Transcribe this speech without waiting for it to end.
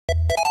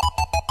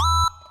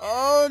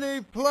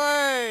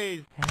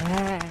OneyPlays!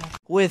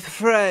 With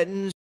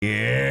friends.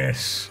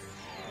 Yes.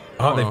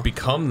 Oh, they've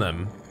become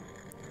them.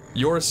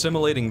 You're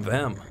assimilating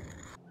them.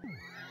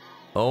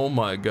 Oh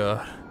my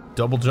god.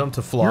 Double jump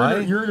to fly?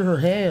 You're in her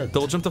hand.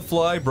 Double jump to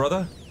fly,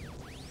 brother.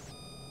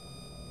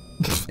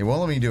 It won't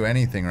let me do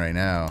anything right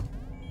now.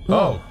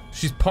 Oh,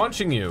 she's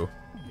punching you.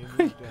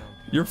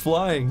 You're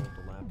flying.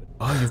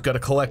 Oh, you've got to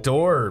collect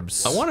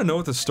orbs. I want to know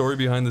what the story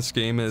behind this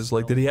game is.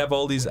 Like, did he have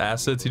all these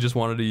assets he just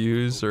wanted to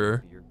use,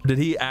 or did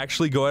he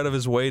actually go out of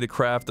his way to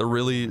craft a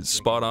really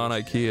spot-on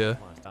IKEA?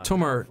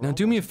 Tomar, now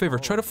do me a favor,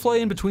 try to fly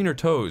in between her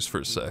toes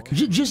for a sec.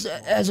 Just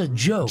as a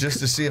joke. Just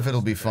to see if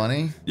it'll be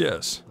funny?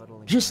 Yes.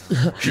 Just,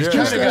 She's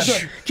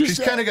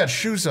kind of got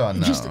shoes on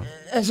now. Just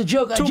as a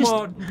joke,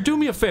 Tomar, do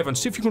me a favor and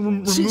see if you can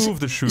remove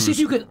the shoes. See if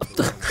you can.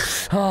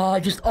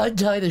 Just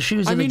untie the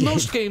shoes. I mean,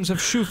 most games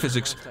have shoe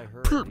physics.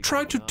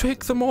 Try to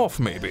take them off,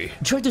 maybe.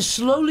 Try to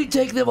slowly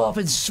take them off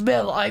and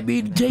smell. I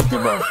mean, take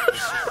them off.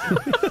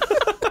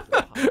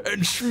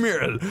 And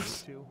smell.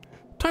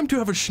 Time to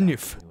have a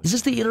sniff. Is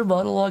this the inner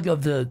monologue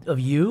of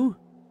you?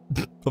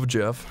 Of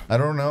Jeff. I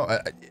don't know.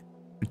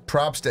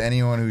 Props to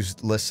anyone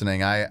who's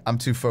listening. I'm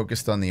too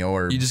focused on the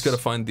orbs. You just gotta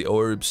find the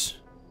orbs.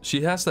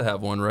 She has to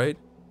have one, right?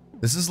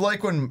 This is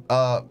like when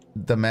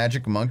the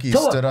magic monkey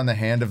stood on the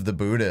hand of the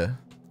Buddha.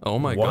 Oh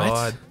my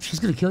god.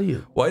 She's gonna kill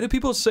you. Why do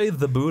people say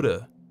the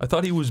Buddha? I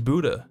thought he was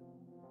Buddha.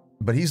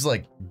 But he's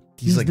like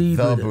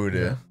the Buddha.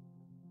 Yeah.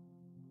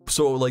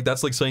 So like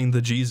that's like saying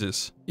the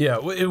Jesus. Yeah,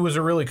 it was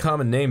a really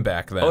common name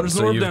back then. Oh, there's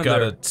an so orb you've down got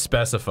there. to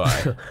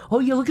specify. Oh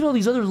yeah, look at all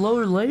these other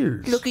lower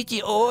layers. Look at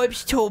the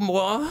orbs,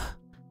 Tomar.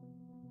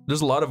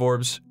 There's a lot of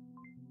orbs.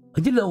 I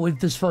didn't know it went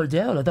this far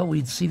down. I thought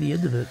we'd see the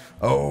end of it.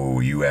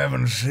 Oh, you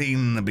haven't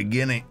seen the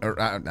beginning, or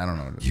I don't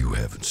know. You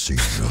haven't seen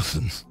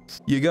nothing.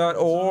 You got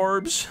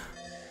orbs.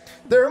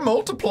 They're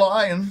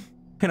multiplying.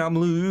 And I'm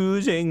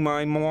losing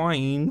my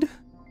mind.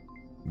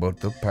 But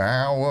the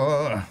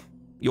power.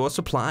 You're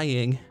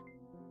supplying.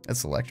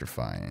 That's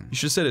electrifying. You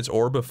should have said it's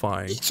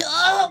orbifying. It's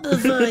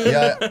orbifying.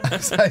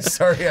 Yeah,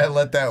 sorry I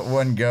let that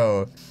one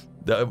go.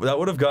 That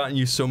would have gotten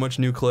you so much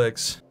new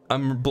clicks.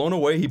 I'm blown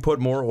away he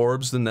put more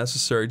orbs than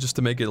necessary just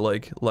to make it,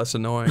 like, less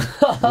annoying.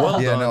 Well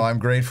yeah, done. no, I'm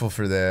grateful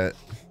for that.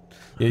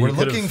 Yeah, We're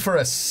looking for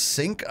a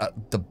sink,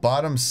 the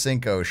bottom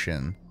sink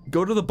ocean.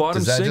 Go to the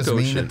bottom sink ocean. sink Does that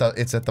just ocean. mean that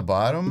it's at the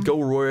bottom? Go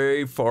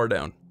way far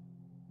down.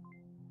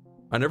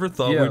 I never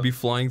thought we'd be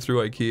flying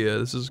through IKEA.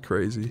 This is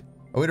crazy.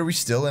 Oh wait, are we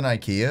still in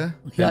IKEA?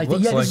 Yeah, I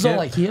think this is all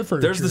IKEA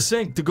furniture. There's the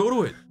sink. To go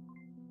to it.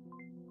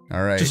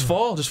 All right. Just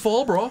fall,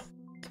 bro.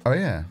 Oh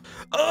yeah.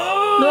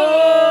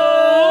 Oh!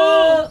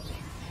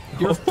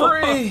 You're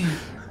free.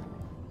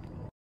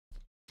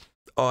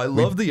 Oh, I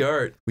love the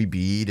art. We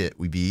beat it.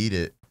 We beat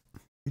it.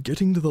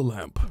 Getting to the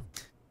lamp.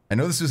 I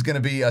know this was gonna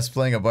be us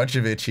playing a bunch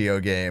of itch.io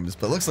games,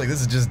 but looks like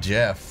this is just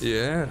Jeff.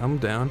 Yeah, I'm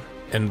down.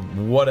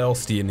 And what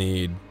else do you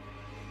need?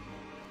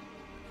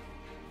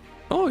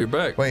 Oh, you're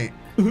back. Wait.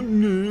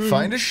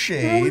 Find a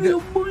shade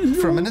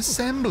from an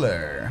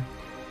assembler.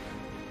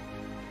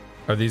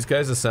 Are these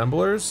guys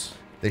assemblers?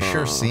 They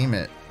sure seem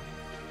it.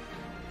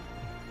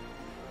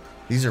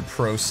 These are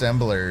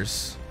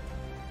pro-assemblers.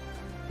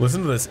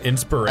 Listen to this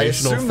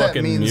inspirational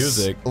fucking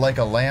music. Like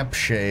a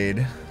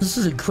lampshade. This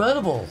is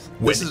incredible.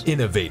 When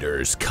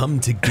innovators come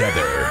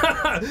together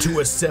to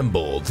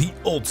assemble the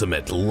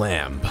ultimate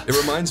lamp. It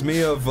reminds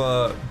me of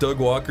Doug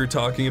Walker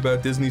talking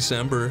about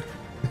Disney-cember.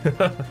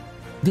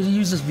 Did he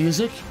use this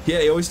music? Yeah,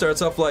 he always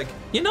starts off like,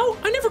 you know,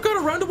 I never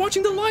got around to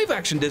watching the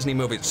live-action Disney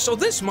movies, so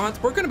this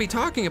month we're gonna be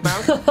talking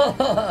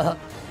about...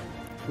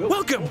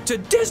 Welcome to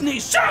Disney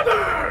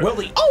Summer! Will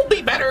the old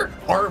be better,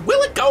 or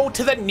will it go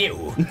to the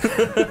new?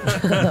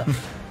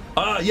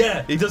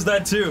 Yeah, he does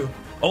that too.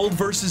 Old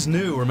versus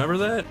new, remember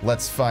that?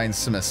 Let's find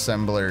some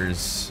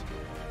assemblers.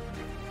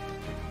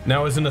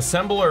 Now, is an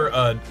assembler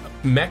a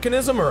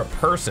mechanism or a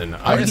person?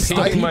 I'm just-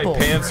 peeing my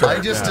pants right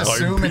I just now.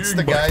 assume it's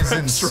the guys in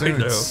pants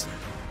right suits.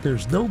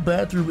 There's no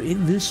bathroom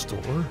in this store.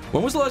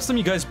 When was the last time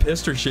you guys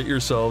pissed or shit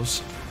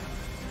yourselves?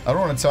 I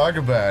don't want to talk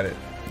about it.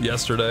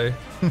 Yesterday.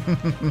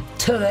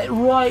 Tonight,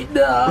 right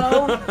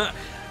now.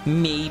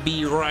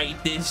 Maybe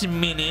right this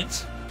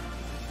minute.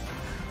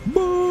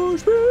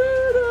 What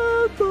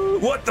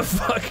the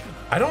fuck?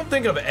 I don't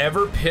think I've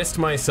ever pissed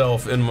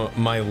myself in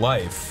my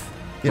life.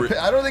 Yeah,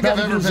 I don't think I've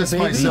ever pissed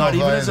myself Not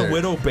even as a either.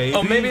 widow baby?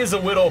 Oh, maybe as a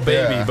widow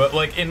baby, Yeah. but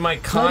like in my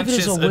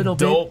conscious as a widow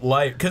adult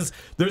life, because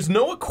there's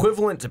no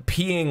equivalent to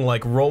peeing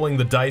like rolling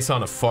the dice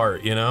on a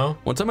fart, you know?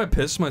 One time I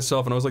pissed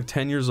myself and I was like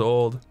 10 years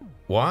old.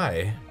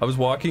 Why? I was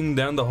walking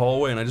down the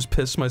hallway and I just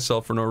pissed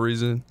myself for no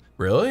reason.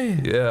 Really?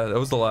 Yeah, that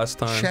was the last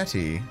time.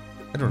 Chetty.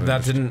 I don't know.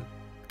 That didn't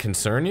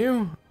concern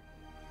you?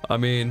 I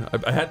mean,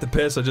 I had to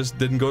piss, I just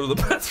didn't go to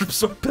the bathroom,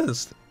 so I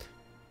pissed.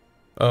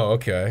 Oh,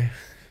 okay.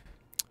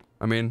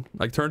 I mean,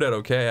 I turned out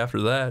okay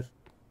after that.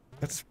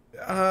 That's,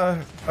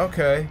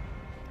 okay.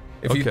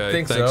 If you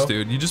think thanks, so.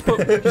 dude. You just made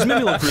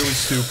me look really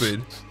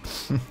stupid.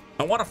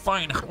 I want to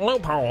find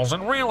loopholes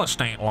in real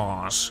estate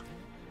laws.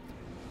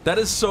 That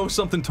is so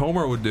something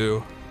Tomar would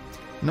do.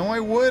 No,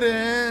 I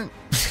wouldn't.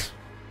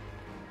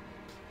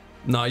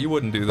 Nah, you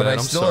wouldn't do that. But I I'm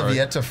still sorry. have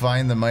yet to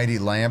find the mighty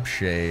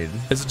lampshade.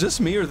 Is it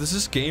just me, or does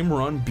this game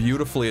run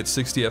beautifully at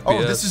 60 FPS?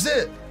 Oh, this is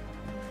it.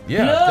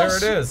 Yeah, Yes!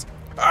 there it is.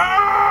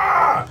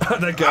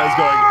 That guy's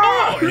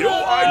going,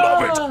 oh, I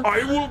love it.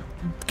 I will.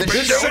 The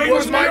shade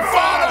was my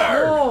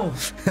father! Oh,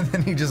 And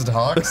then he just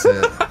hawks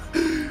it.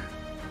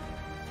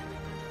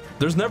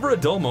 There's never a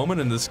dull moment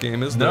in this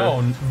game, is there?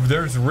 No,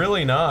 there's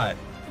really not.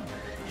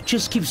 it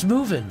just keeps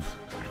moving.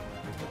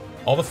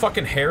 All the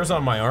fucking hairs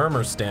on my arm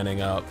are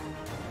standing up.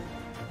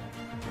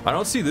 I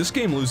don't see this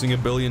game losing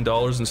 $1 billion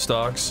in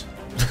stocks.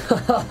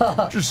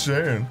 Just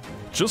saying.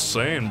 Just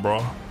saying,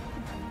 bro.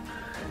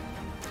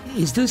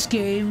 Is this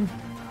game?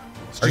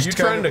 Are you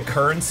trying to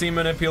currency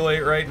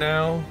manipulate right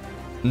now?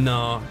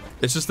 No,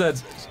 it's just that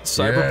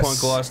Cyberpunk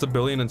Yes. lost $1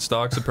 billion in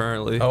stocks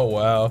apparently. Oh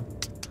wow.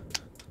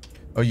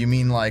 Oh, you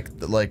mean like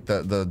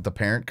the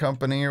parent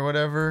company or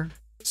whatever?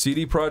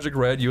 CD Projekt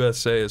Red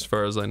USA, as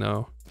far as I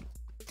know.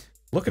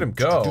 Look at him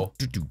go.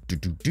 Yeah,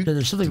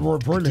 there's something more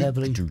important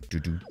happening.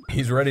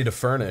 He's ready to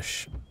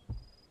furnish.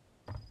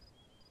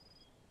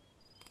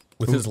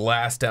 With his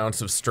last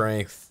ounce of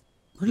strength.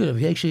 Look at him.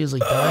 He actually is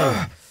like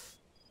dying.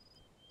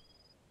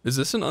 Is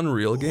this an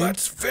Unreal game?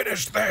 Let's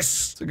finish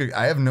this.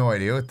 I have no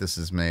idea what this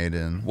is made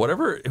in.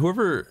 Whatever, it's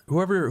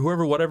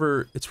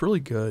really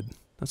good.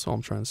 That's all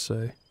I'm trying to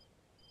say.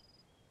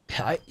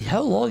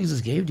 How long is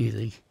this game? Do you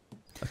think?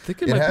 I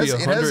think it might be 100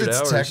 it has its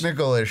hours.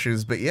 technical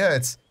issues, but yeah,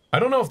 it's I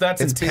don't know if that's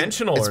It's been-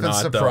 intentional it's or been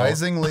not.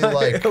 surprisingly, though.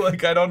 like-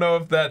 like I don't know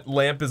if that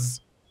lamp is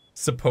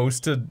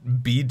supposed to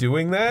be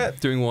doing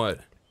that. Doing what?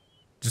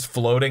 Just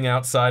floating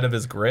outside of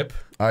his grip.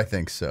 I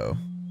think so.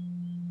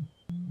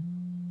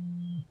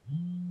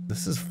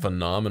 This is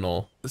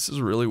phenomenal. This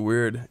is really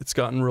weird. It's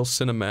gotten real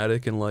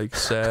cinematic and like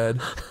sad.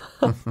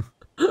 All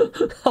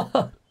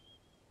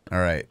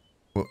right.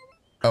 Oh,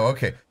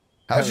 okay.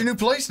 How's your new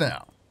place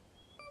now?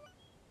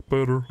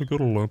 Better. I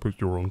got a lamp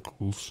at your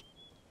uncle's.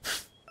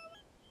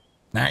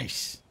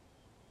 Nice.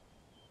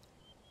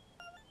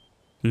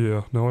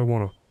 Yeah, now I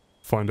want to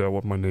find out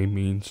what my name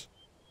means.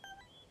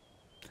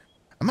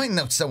 I might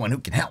know someone who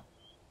can help.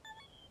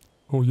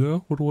 Oh yeah?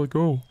 Where do I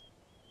go?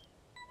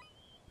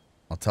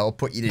 I'll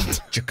teleport you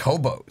to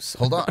Jacobo's.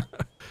 Hold on.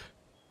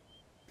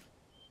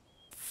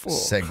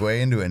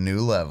 Segue into a new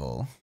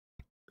level.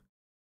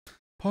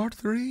 Part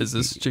 3. Is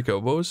this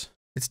Jacobo's?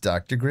 It's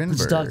Dr. Grinberg.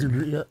 It's Dr.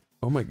 Yeah.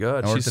 Oh my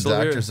god, I work she's at the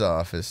still doctor's here.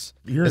 office.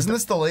 You're Isn't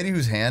this the lady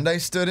whose hand I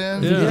stood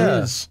in? Yeah.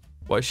 It is.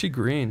 Why is she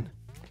green?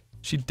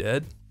 She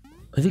dead?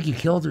 I think you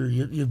killed her.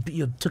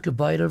 You took a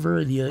bite of her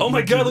and you. Oh my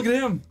you- god, look at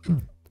him!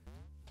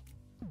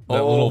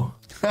 That little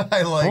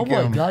I like Oh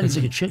my him. god, he's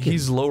like a chicken.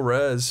 He's low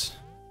res.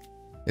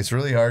 It's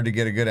really hard to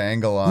get a good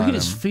angle on Look at him.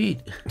 his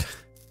feet.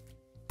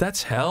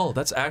 That's hell.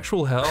 That's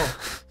actual hell.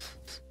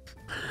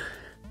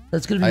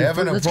 That's gonna be. I Your have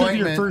an that's gonna be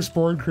your appointment.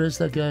 firstborn, Chris.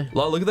 That guy.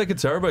 Look at that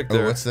guitar back Oh,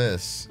 there. what's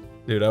this?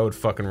 dude, I would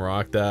fucking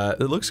rock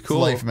that. It looks It's cool.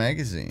 Life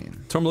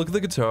magazine. Tom, look at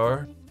the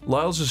guitar.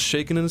 Lyle's just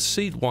shaking in his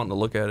seat, wanting to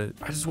look at it.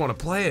 I just want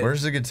to play it.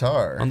 Where's the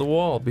guitar? On the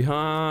wall,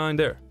 behind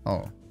there.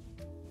 Oh,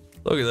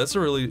 Look, that's a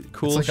really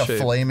cool it's like shape.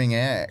 a flaming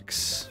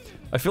axe.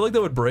 I feel like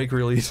that would break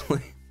really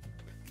easily.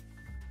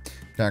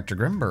 Dr.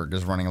 Grimberg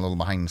is running a little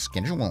behind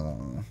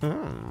schedule.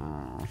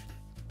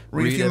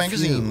 Read a few a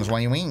magazines few.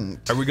 while you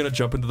eat. Are we gonna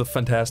jump into the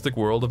fantastic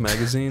world of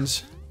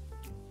magazines?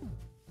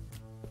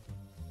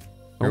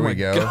 Here oh we my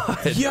go.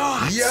 God.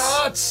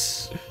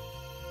 Yachts!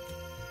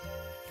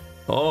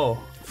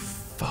 Oh,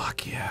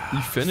 Fuck yeah.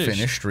 you finished.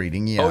 Finished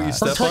reading Oh, you yachts.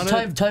 stepped on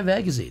it? Time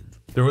magazine.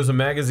 There was a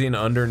magazine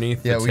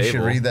underneath Yeah, the we table.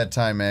 should read that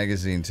Time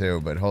magazine too,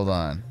 but hold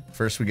on.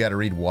 First, we got to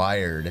read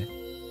Wired.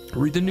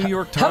 Read the New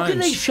York Times. How can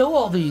they show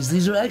all these?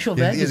 These are actual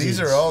Yeah, magazines.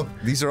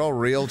 these are all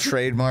real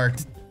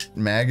trademarked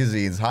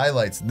magazines.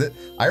 Highlights.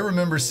 I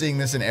remember seeing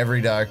this in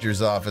every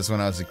doctor's office when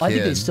I was a kid. I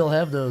think they still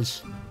have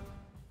those.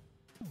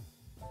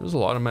 There's a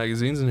lot of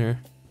magazines in here.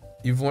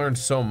 You've learned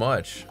so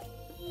much.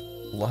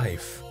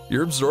 Life.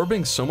 You're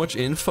absorbing so much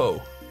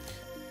info.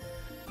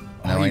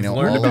 Now I you've know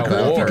learned all about about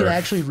If you war. could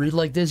actually read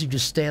like this, you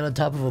just stand on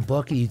top of a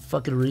book and you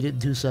fucking read it in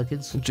 2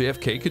 seconds.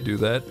 JFK could do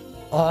that.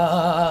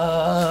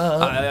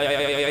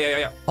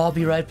 I'll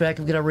be right back.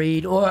 I'm gonna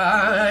read.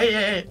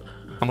 I'm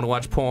gonna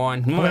watch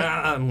porn.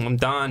 I'm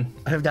done.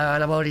 I'm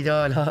done. I'm already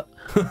done.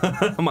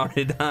 I'm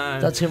already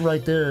done. That's him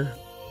right there.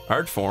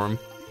 Art form.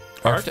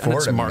 Art and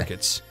its form.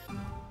 markets.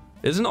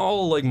 Isn't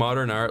all like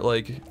modern art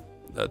like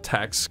a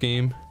tax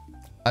scheme?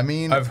 I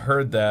mean, I've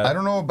heard that. I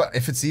don't know about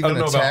if it's I even don't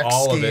know a about tax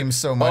all of scheme it.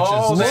 so much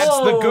Oh, as that's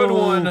the good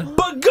one.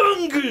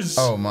 Bagungas!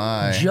 oh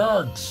my.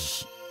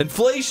 Jugs.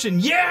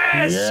 Inflation,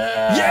 yes!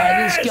 Yeah.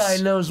 Yes! This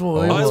guy knows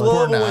what. Oh, I it's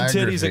love it when titties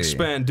pornography.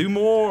 expand. Do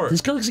more. This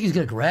guy looks like he's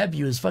gonna grab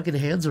you. His fucking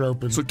hands are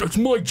open. So that's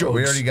my jokes.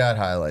 We already got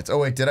highlights. Oh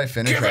wait, did I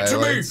finish Give it to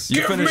me! highlights? You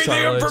Give me finished the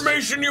highlights.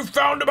 information you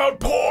found about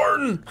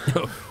porn!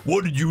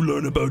 What did you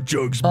learn about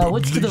jugs?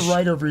 What's to the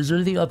right over? Is there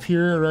anything up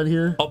here, around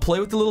here? I'll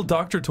play with the little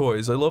doctor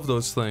toys. I love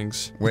those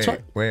things. Wait,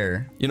 what-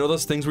 where? You know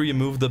those things where you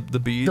move the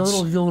beads? The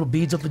little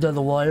beads up and down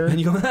the wire.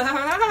 And you go,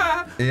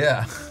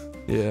 Yeah,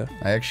 yeah.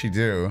 I actually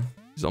do.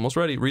 He's almost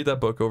ready. Read that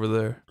book over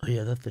there. Oh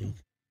yeah, that thing.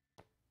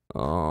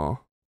 Oh.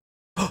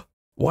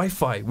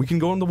 Wi-Fi. We can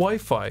go on the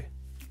Wi-Fi.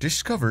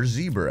 Discover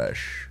ZBrush.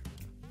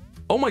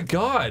 Oh my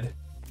god.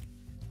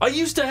 I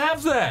used to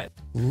have that.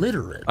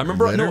 Literate. I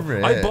remember,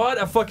 Literate. no, I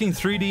bought a fucking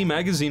 3D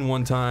magazine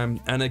one time,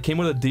 and it came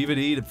with a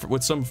DVD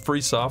with some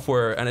free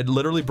software, and it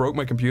literally broke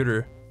my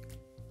computer.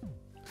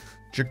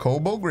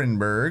 Jacobo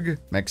Grinberg,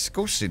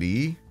 Mexico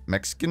City,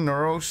 Mexican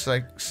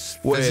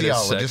neurophysiologist Wait a and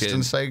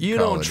second. psychologist. You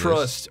don't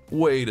trust.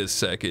 Wait a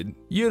second.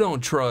 You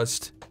don't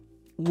trust.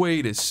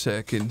 Wait a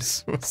second.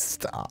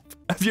 Stop.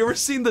 Have you ever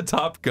seen the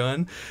Top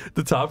Gun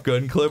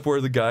clip where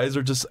the guys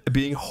are just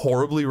being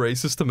horribly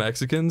racist to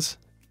Mexicans?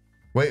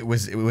 Wait,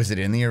 was it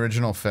in the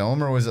original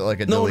film, or was it like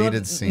a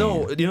deleted scene?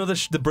 No, you know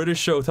the British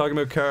show talking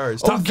about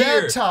cars. Oh, Top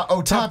Gear. Top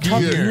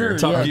Gear.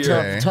 Top Gear.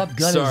 Okay. Top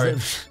Gun Sorry,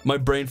 is my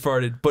brain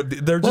farted. But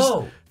they're just.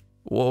 Whoa.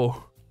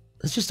 Whoa.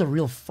 That's just a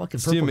real fucking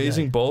It's the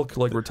Amazing Bulk,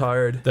 like,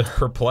 retired. That's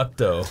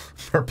Perplepto.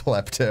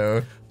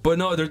 Perplepto. But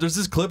no, there's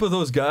this clip of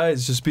those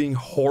guys just being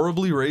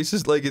horribly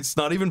racist. Like, it's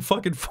not even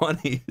fucking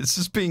funny. It's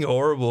just being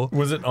horrible.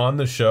 Was it on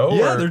the show?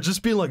 Yeah, or? they're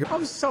just being like,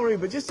 I'm sorry,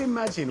 but just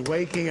imagine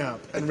waking up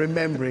and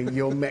remembering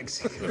you're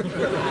Mexican.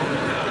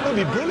 That'd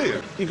be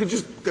brilliant. You could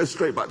just go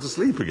straight back to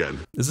sleep again.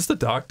 is this the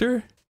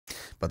doctor?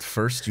 But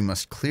first, you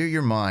must clear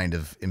your mind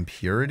of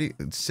impurity.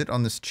 Sit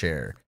on this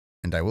chair,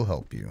 and I will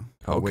help you.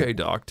 Oh, Okay, wait.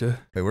 doctor.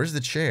 Wait, where's the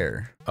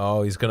chair?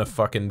 Oh, he's gonna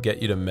fucking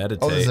get you to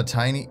meditate. Oh, there's a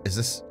tiny. Is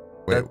this?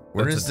 Wait,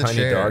 where That's is a the tiny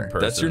chair? dog person.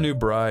 That's your new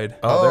bride.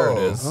 Oh, there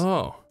it is.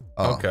 Oh.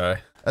 Oh, Okay.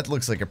 that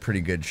looks like a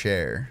pretty good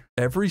chair.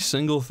 Every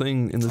single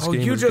thing in this Oh,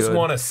 game you is just good.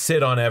 want to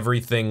sit on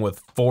everything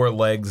with 4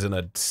 legs and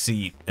a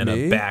seat and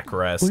Me? a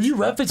backrest. Were you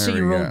referencing There we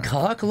your go. own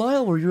cock,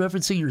 Lyle? Were you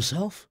referencing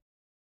yourself?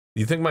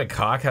 You think my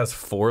cock has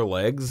 4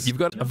 legs? You've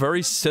got a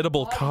very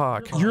sittable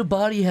cock. Your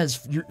body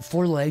has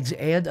 4 legs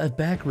and a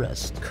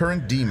backrest.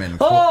 Current demon.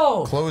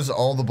 Oh! Close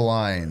all the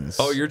blinds.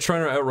 Oh, you're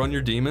trying to outrun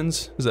your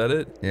demons? Is that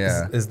it?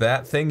 Yeah. Is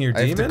that thing your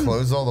I have demon? to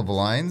close all the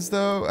blinds,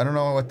 though? I don't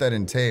know what that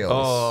entails.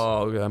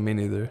 Oh, yeah, me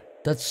neither.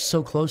 That's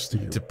so close to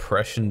you.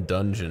 Depression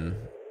dungeon.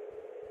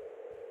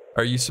 Oh,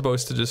 Are you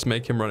supposed to just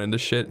make him run into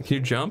shit? Can you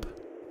jump?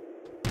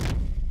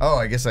 Oh,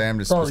 I guess I am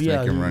just supposed yeah, to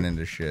make him you- run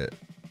into shit.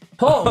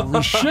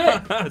 Holy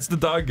shit! It's the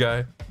dog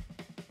guy.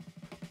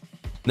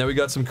 Now we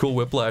got some cool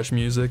Whiplash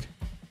music.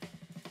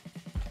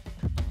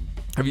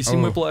 Have you seen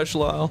Oh. Whiplash,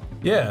 Lyle?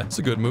 Yeah. It's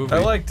a good movie. I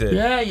liked it.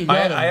 Yeah, you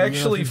got it. I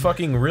actually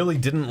fucking really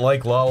didn't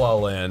like La La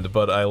Land,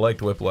 but I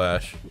liked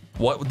Whiplash.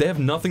 What? They have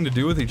nothing to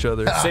do with each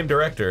other. Same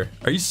director.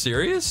 Are you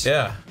serious?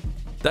 Yeah.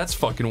 That's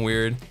fucking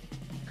weird.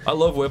 I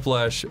love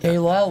Whiplash. Hey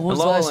Lyle, when was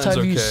the La La last Land's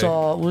time you okay.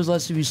 saw? When was the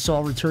last time you saw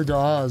Return to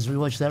Oz? We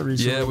watched that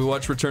recently. Yeah, we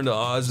watched Return to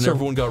Oz and So-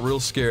 everyone got real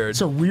scared. It's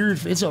a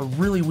weird. It's a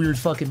really weird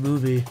fucking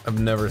movie. I've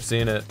never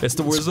seen it. It's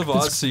the Wizard of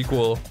Oz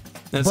sequel,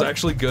 and it's but-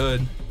 actually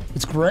good.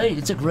 It's great.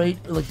 It's a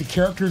great. Like the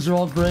characters are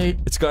all great.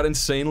 It's got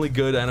insanely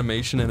good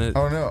animation in it.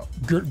 Oh, no.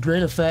 Good,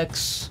 great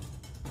effects.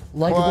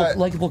 What?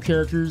 Likable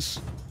characters.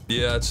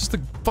 Yeah, it's just a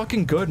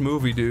fucking good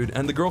movie, dude.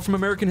 And the girl from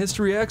American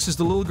History X is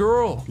the little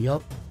girl.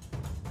 Yep.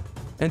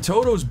 And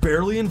Toto's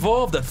barely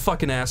involved, that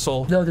fucking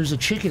asshole. No, there's a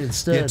chicken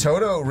instead. Yeah,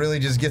 Toto really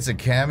just gets a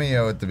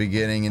cameo at the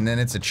beginning, and then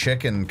it's a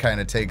chicken kind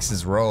of takes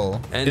his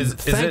role. And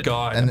thank it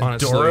God, and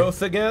honestly.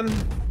 Doroth again?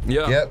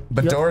 Yeah. Yep,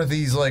 but Yep.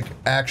 Dorothy's like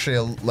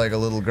actually like a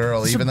little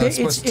girl, It's a even though bit- it's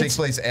supposed to take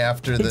place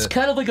after the It's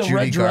kind of like a Judy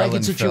Red Dragon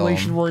Garland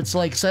situation film. where it's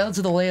like Silence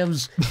of the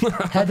Lambs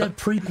had that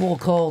prequel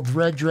called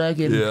Red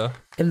Dragon. Yeah.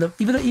 And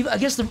even I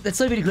guess that's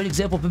not even a great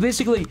example, but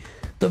basically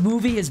the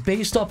movie is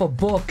based off a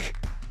book,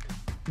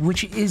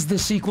 which is the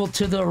sequel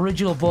to the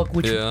original book,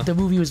 which Yeah. the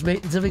movie was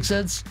made. Does that make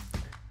sense?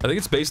 I think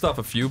it's based off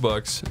a few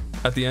books.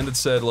 At the end it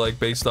said, like,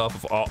 based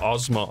off of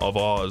Ozma of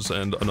Oz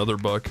and another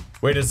book.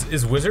 Wait,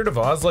 is Wizard of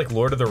Oz like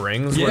Lord of the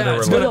Rings? Yeah, where they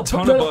it's were got like, a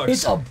ton of books.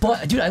 It's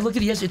a dude. I looked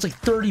at it yesterday. It's like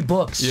 30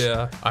 books.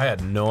 Yeah. I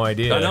had no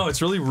idea. I know,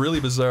 it's really, really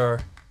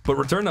bizarre. But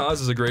Return to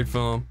Oz is a great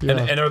film. Yeah.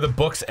 And are the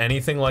books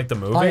anything like the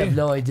movie? I have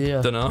no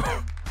idea. Dunno.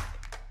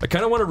 I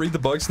kind of want to read the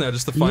books now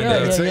just to find Yeah,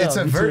 out. yeah, It's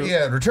a me very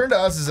too. Return to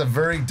Oz is a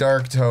very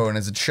dark tone.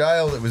 As a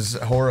child, it was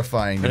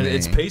horrifying to And me.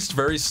 it's paced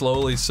very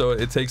slowly, so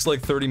it takes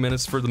like 30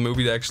 minutes for the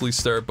movie to actually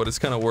start, but it's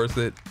kind of worth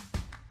it.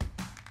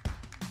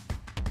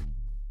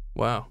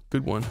 Wow,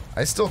 good one.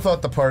 I still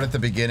thought the part at the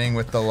beginning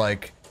with the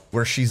like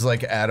where she's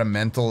like at a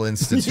mental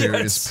institute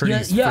is pretty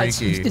Yeah,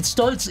 freaky. it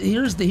starts.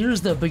 Here's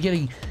the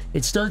beginning.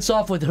 It starts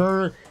off with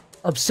her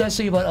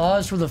obsessing about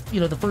Oz from the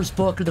first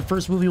book or the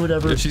first movie,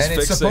 whatever. Yeah, she's and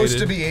it's supposed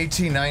fixated. to be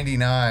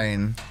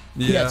 1899.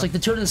 Yeah, it's like the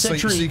turn of the So,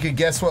 century. so you could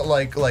guess what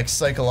like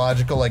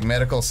psychological, like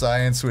medical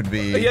science would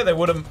be. Yeah, they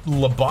would have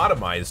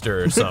lobotomized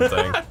her or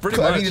something. Pretty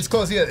I much. mean, it's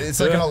close. Yeah, it's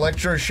like an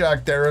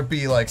electroshock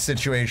therapy like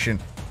situation,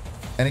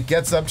 and it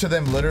gets up to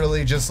them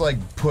literally just like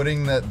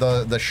putting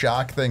the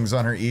shock things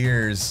on her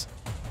ears.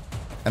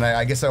 And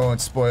I guess I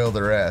won't spoil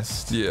the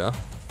rest. Yeah.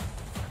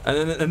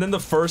 And then the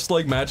first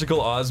like magical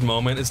Oz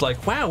moment is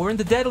like, wow, we're in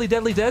the deadly,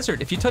 deadly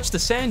desert. If you touch the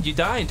sand, you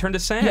die and turn to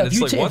sand. Yeah, it's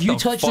like, what if you the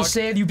touch fuck? the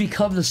sand, you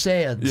become the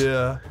sand.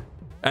 Yeah.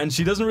 And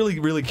she doesn't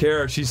really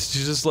care. She's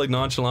just like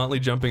nonchalantly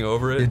jumping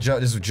over it. It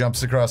just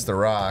jumps across the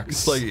rocks.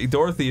 It's like,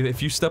 Dorothy,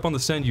 if you step on the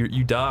sand,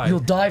 you die. You'll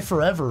die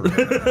forever.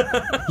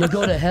 You'll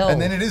go to hell.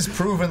 And then it is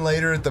proven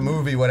later at the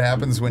movie what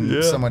happens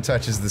when someone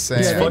touches the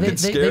sand. Yeah, fucking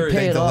scary.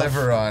 They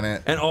deliver on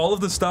it. And all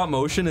of the stop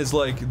motion is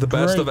like the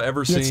best I've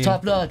ever seen. It's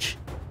top notch.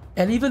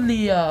 And even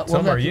the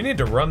Somewhere, you need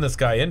to run this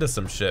guy into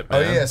some shit,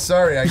 man. Oh yeah,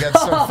 sorry, I got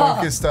so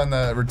focused on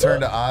the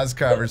Return to Oz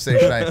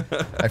conversation,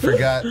 I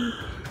forgot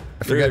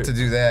to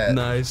do that.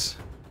 Nice.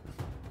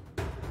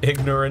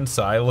 Ignorance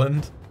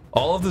Island.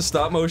 All of the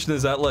stop motion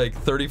is at like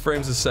 30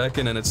 frames a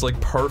second, and it's like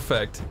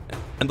perfect.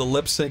 And the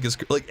lip sync is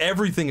like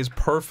everything is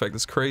perfect.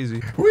 It's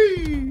crazy.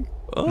 Whee!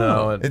 Oh.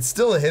 No, it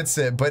still hits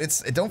it, but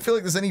it don't feel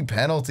like there's any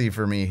penalty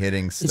for me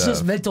hitting stuff. It's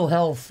just mental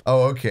health.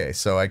 Oh, okay,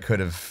 so I could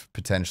have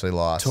potentially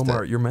lost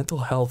Tomar, it. your mental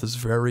health is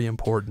very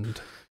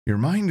important. Your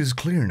mind is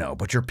clear now,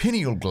 but your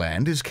pineal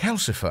gland is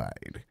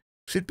calcified.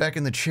 Sit back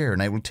in the chair,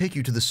 and I will take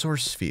you to the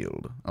source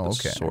field. Oh,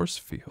 okay. The source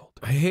field.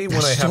 I hate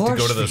when I have to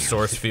go to the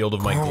source field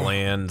of my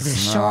glands. The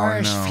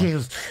source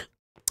field.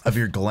 Of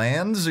your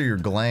glands or your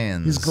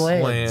glands? His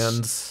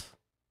glands.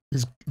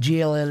 His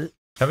GLN.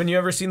 Haven't you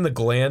ever seen The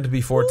Gland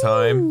Before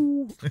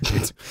Time?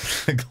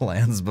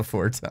 Glands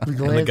before time.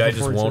 And the guy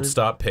just won't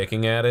stop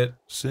picking at it.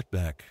 Sit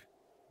back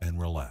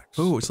and relax.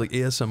 Ooh, it's like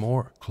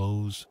ASMR.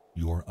 Close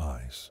your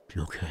eyes.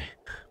 Okay.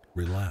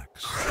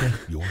 Relax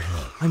your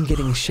head. I'm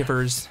getting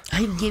shivers.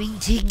 I'm getting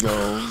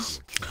tingles.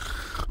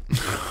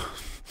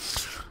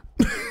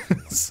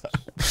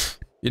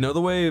 You know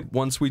the way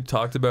once we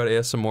talked about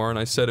ASMR and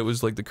I said it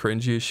was like the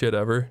cringiest shit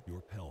ever?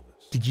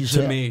 Did you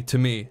say To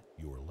me.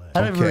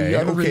 I don't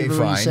really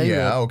fine. say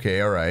Yeah, that. okay,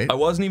 all right. I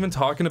wasn't even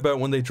talking about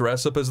when they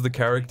dress up as the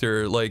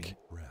character. Like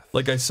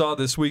I saw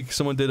this week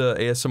someone did a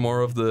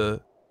ASMR of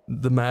the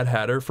Mad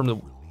Hatter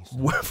from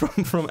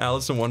from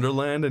Alice in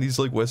Wonderland, and he's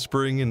like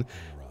whispering, and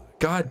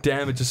god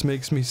damn, it just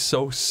makes me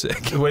so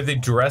sick. Where they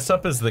dress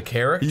up as the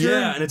character?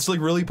 Yeah, and it's like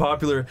really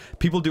popular.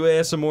 People do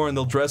ASMR and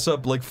they'll dress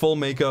up like full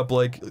makeup,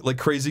 like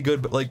crazy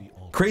good, but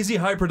like crazy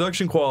high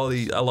production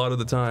quality a lot of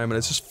the time, and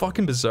it's just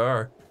fucking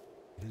bizarre.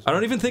 I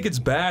don't even think it's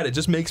bad. It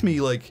just makes me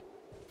like,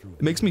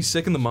 it makes me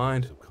sick in the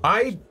mind.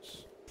 I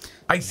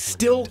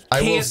still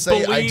can't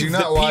believe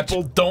that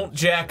people don't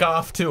jack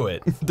off to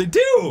it. They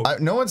do.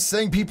 No one's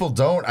saying people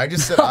don't. I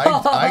just said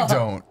I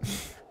don't.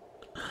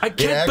 I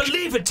can't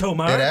believe it,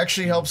 Tomar. It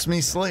actually helps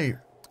me sleep.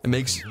 It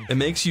makes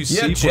you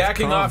sleep. Yeah,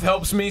 jacking off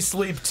helps me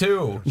sleep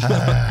too.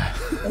 I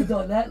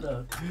thought that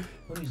though.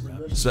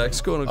 Zach's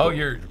gonna go. Oh,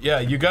 you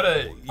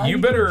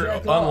better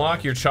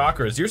unlock your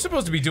chakras. You're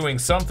supposed to be doing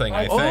something,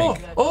 I think.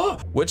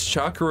 Which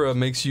chakra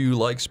makes you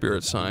like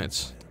spirit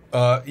science?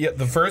 Yeah,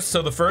 the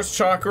first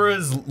chakra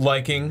is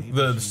liking,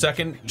 the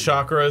second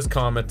chakra is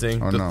commenting,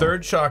 the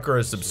third chakra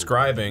is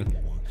subscribing,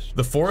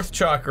 the fourth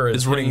chakra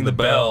is ringing the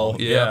bell.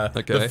 Yeah.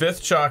 Okay. The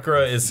fifth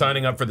chakra is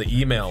signing up for the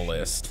email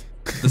list.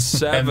 The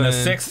seventh and the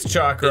sixth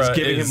chakra is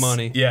giving him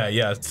money.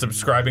 Yeah,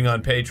 subscribing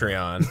on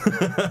Patreon.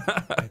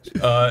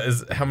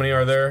 Is how many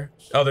are there?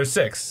 Oh, there's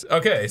 6.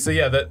 Okay, so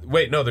yeah,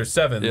 there's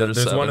 7. Yeah,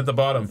 there's 1 at the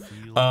bottom.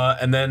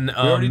 And then we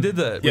already did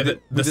that. Yeah,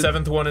 the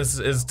 7th one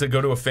is to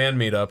go to a fan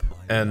meetup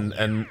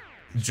and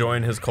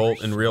join his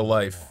cult in real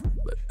life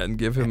and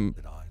give him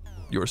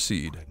your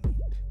seed.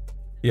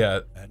 Yeah,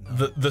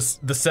 the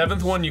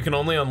 7th one you can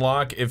only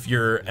unlock if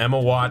you're Emma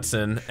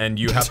Watson and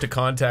you have to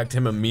contact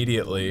him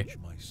immediately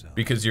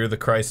because you're the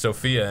Christ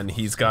Sophia and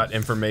he's got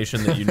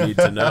information that you need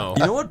to know.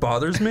 You know what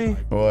bothers me?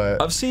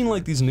 What? I've seen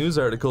like these news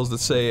articles that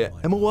say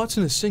Emma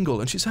Watson is single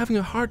and she's having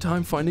a hard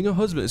time finding a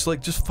husband. It's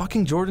like, just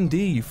fucking Jordan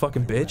D, you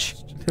fucking bitch.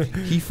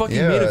 He fucking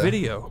made a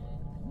video.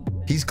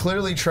 He's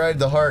clearly tried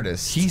the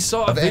hardest. He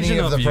saw a of vision any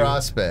of the you.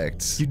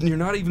 prospects. You're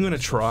not even gonna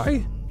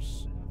try?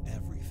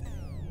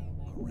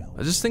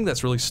 I just think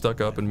that's really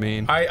stuck up and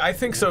mean. I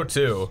think so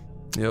too.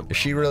 Yep.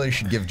 She really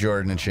should give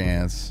Jordan a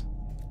chance.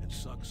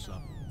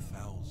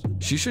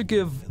 She should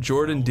give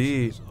Jordan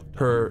D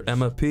her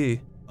Emma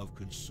P.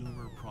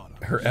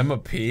 Her Emma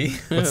P?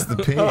 What's the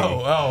P?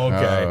 Oh,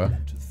 okay.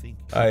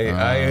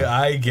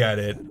 I get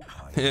it.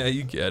 Yeah,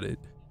 you get it.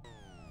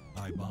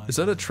 Is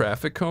that a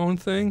traffic cone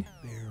thing?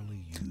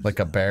 Like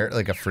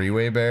a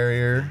freeway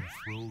barrier?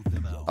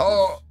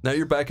 Oh! Now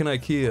you're back in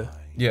IKEA.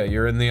 Yeah,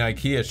 you're in the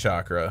IKEA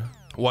chakra.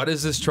 What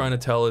is this trying to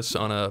tell us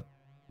on a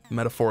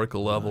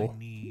metaphorical level?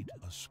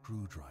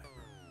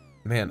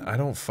 Man, I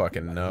don't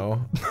fucking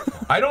know.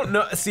 I don't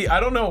know. See, I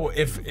don't know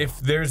if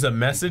there's a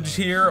message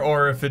here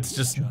or if it's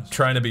just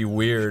trying to be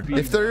weird.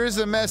 If there is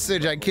a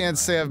message, I can't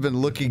say I've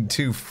been looking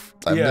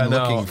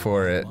looking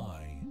for it.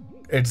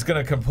 It's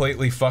gonna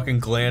completely fucking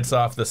glance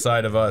off the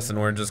side of us and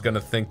we're just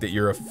gonna think that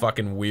you're a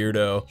fucking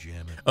weirdo.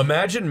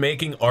 Imagine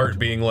making art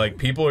being like,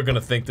 people are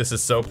gonna think this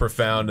is so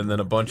profound and then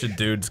a bunch of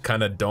dudes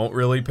kinda don't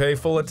really pay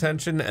full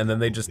attention and then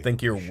they just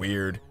think you're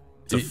weird.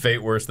 It's a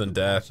fate worse than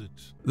death.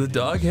 The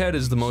dog head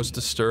is the most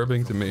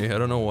disturbing to me. I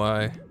don't know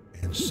why.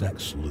 And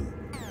sex lube.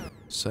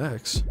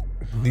 Sex?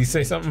 Did he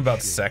say something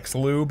about sex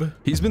lube?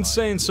 He's been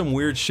saying some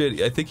weird shit.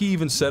 I think he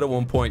even said at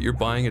one point, you're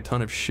buying a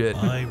ton of shit.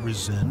 I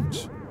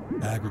resent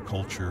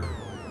agriculture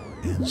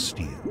and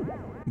steel.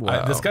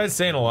 Wow. This guy's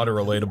saying a lot of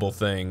relatable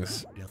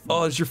things.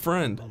 Oh, it's your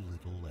friend.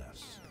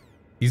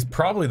 He's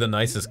probably the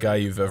nicest guy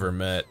you've ever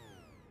met.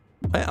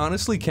 I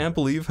honestly can't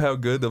believe how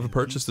good of a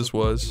purchase this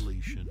was.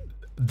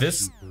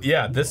 This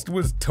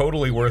was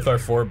totally worth our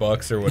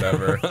 $4 or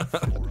whatever.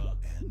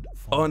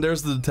 Oh, and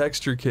there's the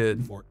texture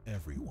kid.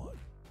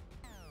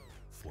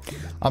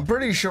 I'm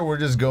pretty sure we're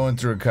just going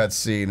through a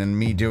cutscene and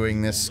me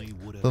doing this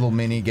little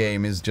mini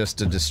game is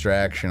just a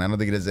distraction. I don't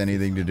think it has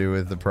anything to do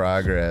with the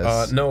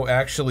progress. No,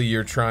 actually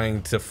you're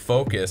trying to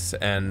focus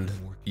and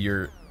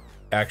you're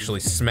actually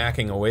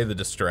smacking away the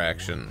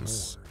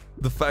distractions.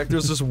 The fact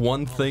there's this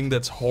one thing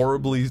that's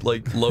horribly,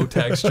 like, low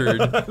textured,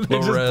 They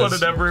low just res. put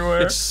it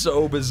everywhere. It's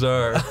so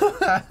bizarre.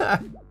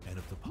 And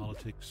if the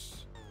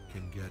politics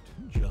can get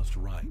just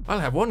right, I'll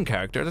have one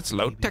character that's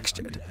low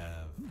textured.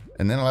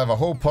 And then I'll have a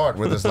whole part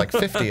where there's like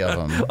 50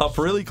 of them. Up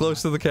really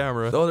close to the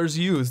camera. Oh, there's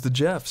you, it's the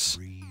Jeffs.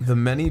 The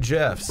many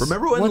Jeffs.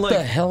 Remember when, What like,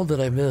 the hell did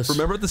I miss?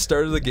 remember at the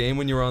start of the game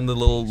when you were on the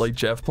little, like,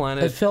 Jeff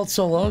planet? It felt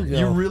so long ago.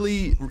 You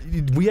really,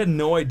 we had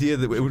no idea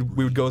that we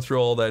would go through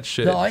all that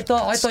shit. No, I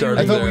thought you were Starting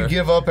I thought there. we'd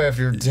give up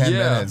after 10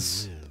 Yeah.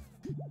 minutes.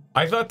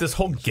 I thought this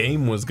whole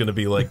game was gonna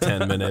be like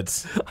 10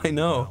 minutes. I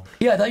know.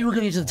 Yeah, I thought you were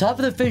gonna get to the top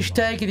of the fish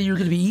tank and then you were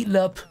gonna be eaten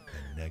up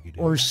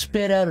or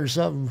spit out or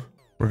something.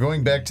 We're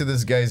going back to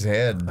this guy's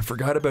head, I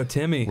forgot about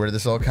Timmy. where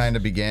this all kind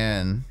of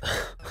began.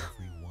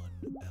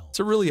 It's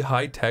a really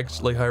high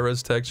text, like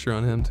high-res texture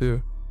on him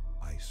too.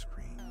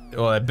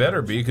 Well, that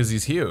better be, because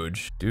he's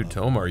huge. Dude,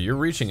 Tomar, you're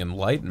reaching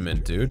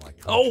enlightenment, dude.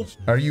 Oh!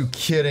 Are you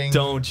kidding?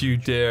 Don't you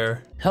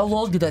dare. How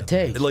long did that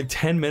take? Like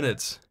 10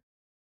 minutes.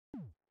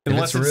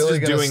 Unless it's really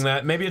just gonna doing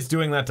that. Maybe it's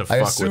doing that to I fuck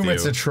with assume you.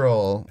 it's a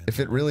troll. If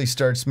it really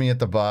starts me at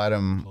the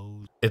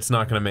bottom, It's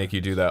not gonna make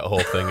you do that whole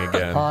thing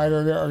again. I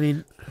don't know. I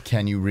mean,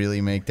 can you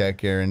really make that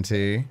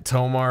guarantee?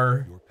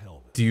 Tomar,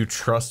 do you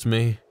trust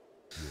me?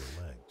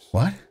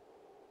 What?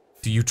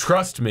 Do you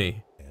trust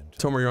me?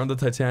 Tomer, you're on the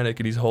Titanic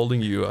and he's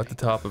holding you at the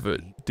top of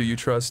it. Do you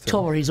trust him?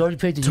 Tomer, he's already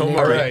paid the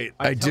Tomar, Right,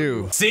 I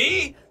do.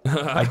 See?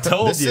 I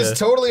told This you. is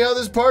totally how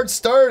this part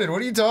started.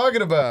 What are you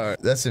talking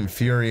about? That's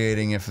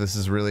infuriating if this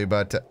is really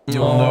about to...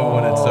 You'll know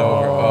when it's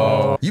over.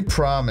 Oh. You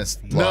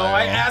promised, No, Lyle.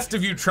 I asked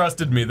if you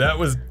trusted me. That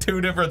was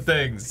two different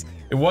things.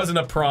 It wasn't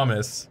a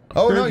promise.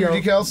 Oh There no, you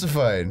you're go.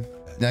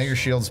 decalcified. Now your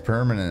shield's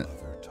permanent.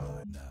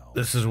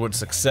 This is what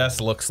success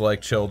looks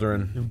like,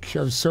 children.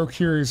 I'm so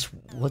curious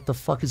what the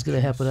fuck is gonna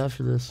happen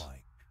after this.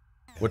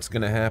 What's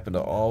gonna happen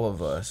to all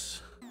of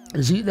us?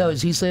 Is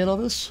he saying all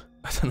this?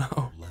 I don't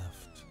know.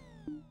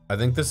 I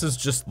think this is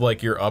just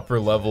like your upper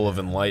level of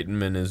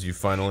enlightenment as you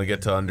finally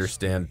get to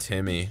understand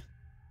Timmy.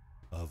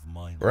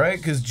 Right?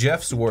 Because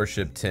Jeff's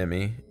worshipped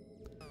Timmy.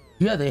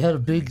 Yeah, they had a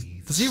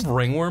big... Does he have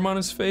ringworm on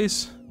his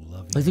face?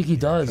 I think he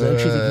does. I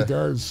actually think he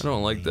does. I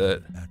don't like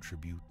that.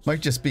 Might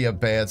just be a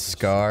bad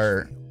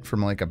scar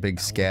from like a big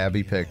scab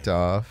he picked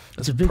off.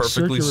 It's a big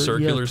perfectly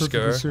circular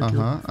perfectly scar.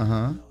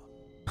 circular.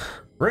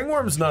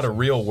 Ringworm's not a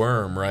real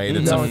worm, right?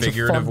 It's No, a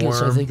figurative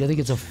fungus, worm. I think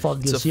it's a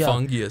fungus. It's a yeah.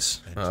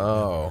 fungus.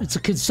 Oh. It's a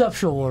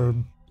conceptual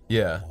worm.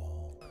 Yeah.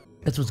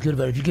 That's what's good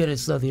about it. If you get it,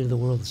 it's not the end of the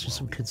world. It's just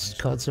some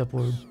concept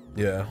worm.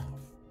 Yeah.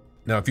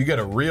 Now, if you get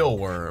a real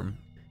worm,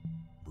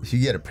 If you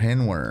get a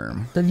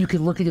pinworm. Then you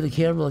can look into the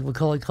camera like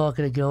Macaulay Culkin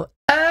and go,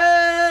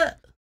 ah!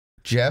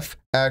 Jeff,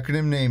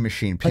 acronym name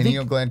machine.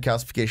 Pineal gland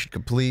calcification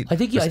complete. I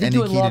think, yeah, I Press think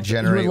you any key to unlock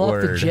generate the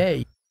word.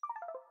 J.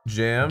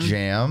 jam,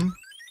 Jam.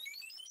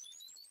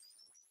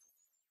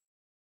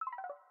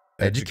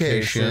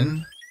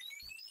 Education.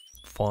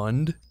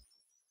 Fund.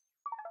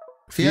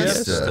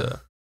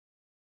 Fiesta.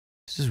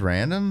 This is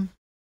random.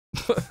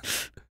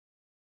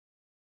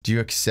 Do you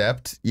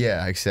accept?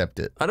 Yeah, I accept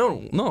it. I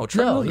don't know.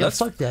 Try No, another. yeah,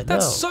 fuck that, That no.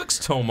 sucks,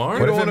 Tomar.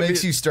 What if it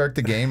makes you start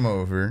the game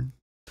over?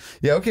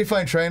 Yeah, okay,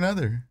 fine. Try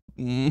another.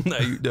 No,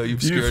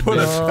 you've you scared put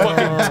me. a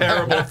fucking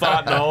terrible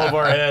thought in all of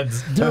our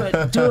heads. Do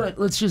it, do it.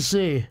 Let's just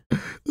see.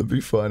 That'd be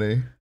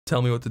funny.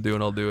 Tell me what to do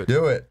and I'll do it.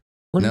 Do it.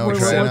 No,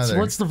 try another.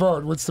 What's the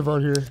vote? What's the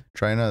vote here?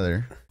 Try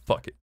another.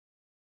 Fuck it.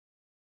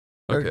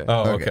 Okay.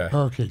 Oh, okay.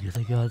 Okay, good,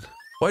 thank God.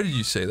 Why did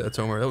you say that,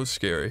 Tomar? That was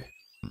scary.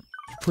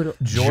 Put a,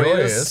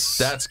 Joyous.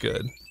 That's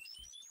good.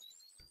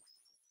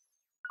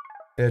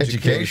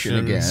 Education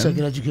again.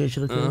 second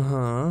education, okay.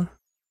 Uh-huh.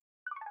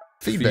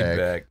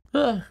 Feedback.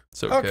 Yeah,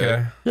 It's okay.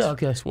 Okay. yeah,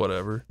 okay. It's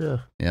whatever. Yeah.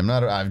 Yeah,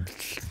 I'm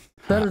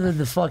Better than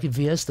the fucking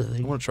Fiesta I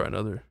thing. want to try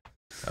another.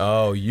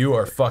 Oh, you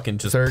are fucking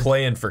just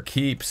playing for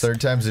keeps.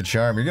 Third time's a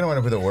charm. You're gonna wind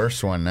up with a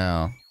worse one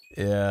now.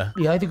 Yeah.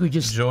 Yeah, I think we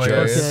just...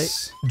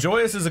 Joyous.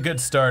 Joyous is a good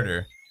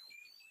starter.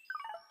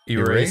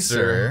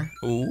 Eraser.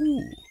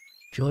 Ooh.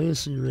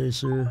 Joyous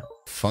eraser.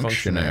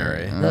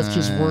 Functionary. That's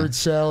just word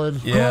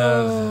salad.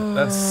 Yeah,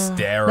 that's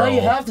sterile. Now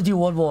you have to do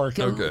one more.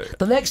 Okay.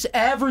 The next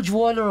average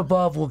one or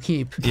above will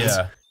keep.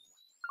 Yeah.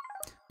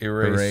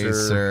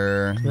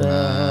 Eraser.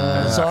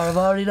 Sorry, I'm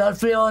already not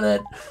feeling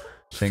it.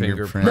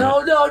 Fingerprint. No,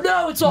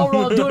 it's all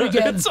wrong. Do it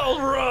again. It's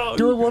all wrong.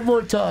 Do it one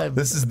more time.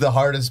 This is the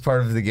hardest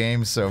part of the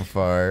game so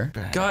far.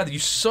 God, you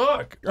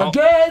suck.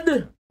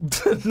 Again.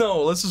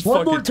 No, let's just One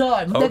fucking... more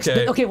time. Next,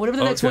 Okay. okay, whatever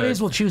the next one Okay.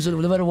 is, we'll choose it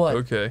no matter what.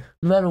 Okay.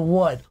 No matter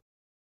what.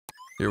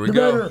 Here we No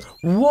go. matter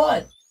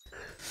what.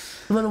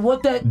 No matter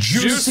what that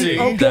Juicy.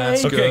 Okay.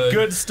 That's Okay,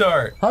 good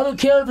start. I don't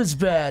care if it's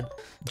bad.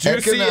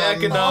 Juicy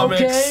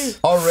economics. Okay.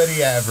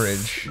 Already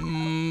average.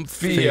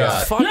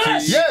 Fiat. Fuck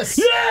Yes. you. Yes.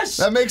 Yes.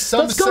 That makes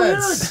some Let's go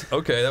sense. ahead.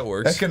 Okay, that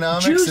works.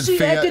 Economics Juicy and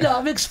fiat.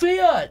 economics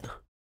fiat.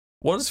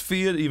 What does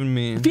fiat even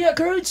mean? Fiat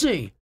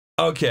currency.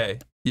 Okay.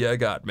 Yeah,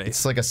 got me.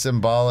 It's like a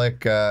symbolic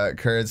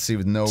currency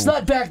with no It's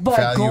not backed by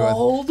value.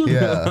 gold.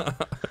 Yeah.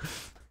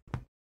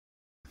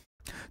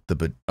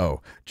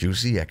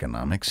 Juicy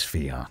economics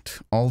fiat.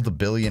 All the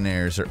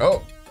billionaires are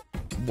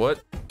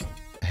What?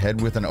 head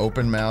with an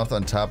open mouth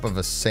on top of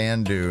a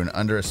sand dune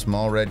under a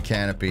small red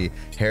canopy.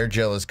 Hair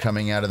gel is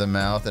coming out of the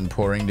mouth and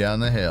pouring down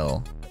the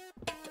hill.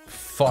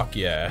 Fuck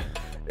yeah.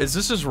 Is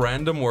this just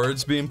random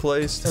words being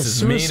placed? A is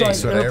suicide meaning.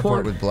 So an airport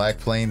airport. with black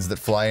planes that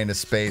fly into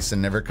space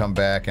and never come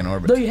back in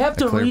orbit. No, you have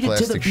to A clear read it to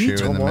the plastic shoe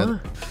beat, in the Omar. middle.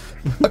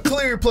 A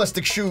clear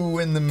plastic shoe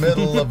in the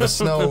middle of a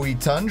snowy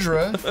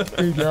tundra.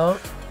 There you go.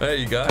 Hey,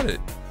 you got it.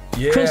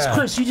 Yeah.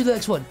 Chris, you do the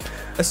next one.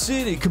 A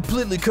city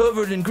completely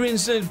covered in green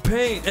sand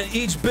paint, and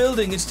each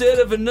building, instead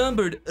of a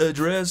numbered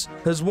address,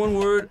 has one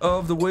word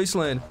of the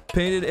wasteland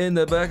painted in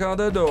the back of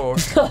the door.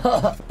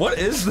 What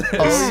is this?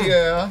 Oh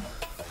yeah.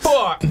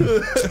 Fuck.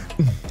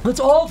 Let's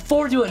all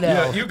four do it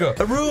now. Yeah, you go.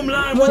 A room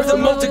lined with the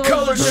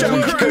multicolored shower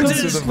Welcome to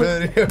curtains. the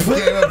video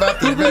game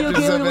about the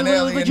adventures of an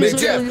alien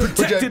ninja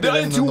Protected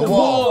into a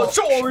wall.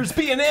 Shores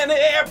being an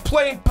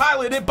airplane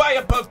piloted by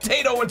a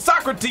potato and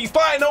Socrates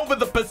flying over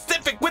the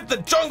Pacific with the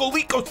jungle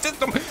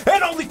ecosystem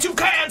and only 2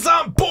 cans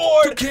on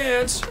board. 2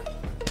 cans.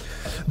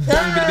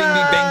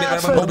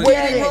 A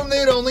waiting room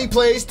that only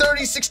plays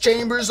 36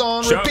 chambers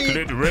on repeat.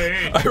 Chocolate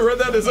rain. I read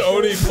that as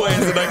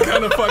OneyPlays and I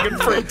kind of fucking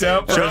freaked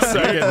out for a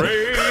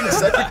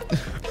second.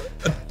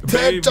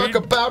 Ted talk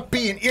about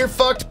being ear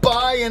fucked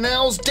by an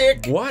owl's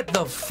dick. What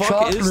the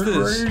fuck is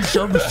this? Rain,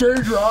 some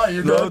stage right,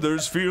 you know.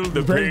 Others feel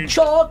the pain.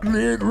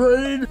 Chocolate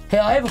rain. Hey,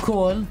 I have a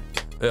cool one.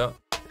 Yeah.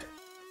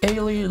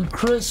 Alien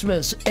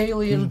Christmas,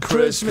 Alien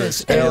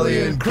Christmas,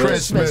 Alien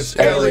Christmas,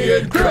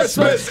 Alien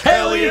Christmas,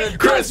 Alien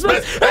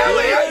Christmas, Alien Christmas,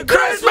 Alien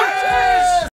Christmas.